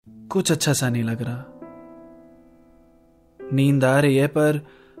कुछ अच्छा सा नहीं लग रहा। नींद आ रही है पर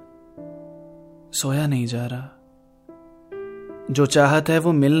सोया नहीं जा रहा। जो चाहत है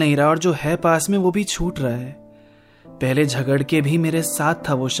वो मिल नहीं रहा और जो है पास में वो भी छूट रहा है। पहले झगड़ के भी मेरे साथ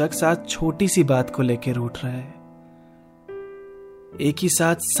था वो शख्स, आज छोटी सी बात को लेकर रूठ रहा है। एक ही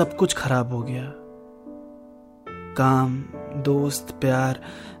साथ सब कुछ खराब हो गया। काम, दोस्त, प्यार,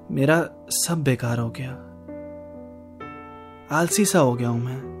 मेरा सब बेकार हो गया। आलसी सा हो गया हूं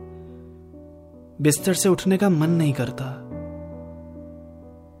मैं। बिस्तर से उठने का मन नहीं करता।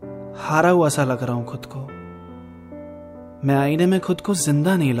 हारा हुआ सा लग रहा हूं खुद को। मैं आईने में खुद को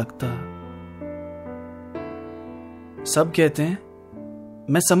जिंदा नहीं लगता। सब कहते हैं,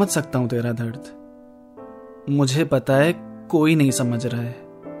 मैं समझ सकता हूं तेरा दर्द। मुझे पता है कोई नहीं समझ रहा है।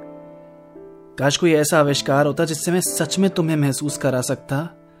 काश कोई ऐसा आविष्कार होता जिससे मैं सच में तुम्हें महसूस करा सकता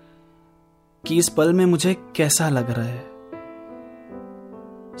कि इस पल में मुझे कैसा लग रहा है।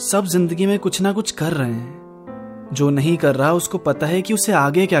 सब जिंदगी में कुछ ना कुछ कर रहे हैं। जो नहीं कर रहा उसको पता है कि उसे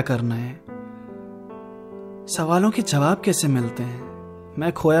आगे क्या करना है। सवालों के जवाब कैसे मिलते हैं?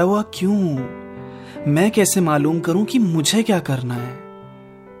 मैं खोया हुआ क्यों हूं? मैं कैसे मालूम करूं कि मुझे क्या करना है?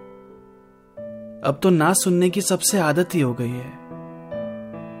 अब तो ना सुनने की सबसे आदत ही हो गई है।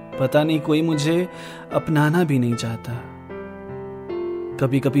 पता नहीं कोई मुझे अपनाना भी नहीं चाहता।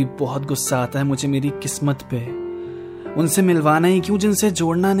 कभी कभी बहुत गुस्सा आता है मुझे मेरी किस्मत पे। उनसे मिलवाना ही क्यों जिनसे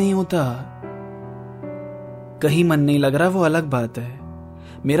जोड़ना नहीं होता। कहीं मन नहीं लग रहा वो अलग बात है।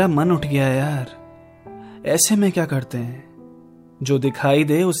 मेरा मन उठ गया यार। ऐसे में क्या करते हैं? जो दिखाई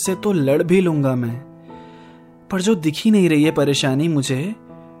दे उससे तो लड़ भी लूंगा मैं, पर जो दिख ही नहीं रही है परेशानी मुझे,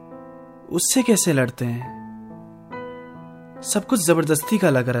 उससे कैसे लड़ते हैं? सब कुछ जबरदस्ती का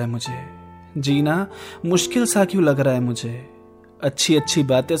लग रहा है मुझे। जीना मुश्किल सा क्यों लग रहा है मुझे? अच्छी अच्छी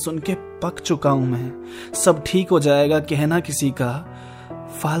बातें सुन के पक चुका हूं मैं। सब ठीक हो जाएगा कहना किसी का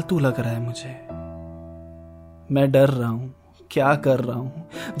फालतू लग रहा है मुझे। मैं डर रहा हूं, क्या कर रहा हूं?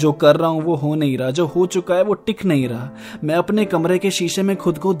 जो कर रहा हूं वो हो नहीं रहा। जो हो चुका है वो टिक नहीं रहा। मैं अपने कमरे के शीशे में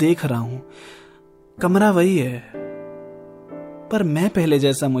खुद को देख रहा हूं। कमरा वही है, पर मैं पहले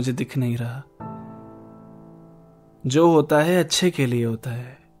जैसा मुझे दिख नहीं रहा। जो होता है अच्छे के लिए होता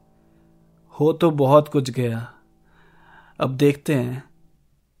है। हो तो बहुत कुछ गया, अब देखते हैं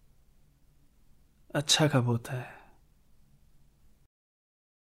अच्छा कब होता है।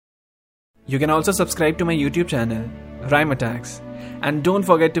 You can also subscribe to my YouTube channel, Rhyme Attacks, and don't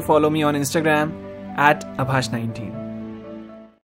forget to follow me on Instagram @Abhash19.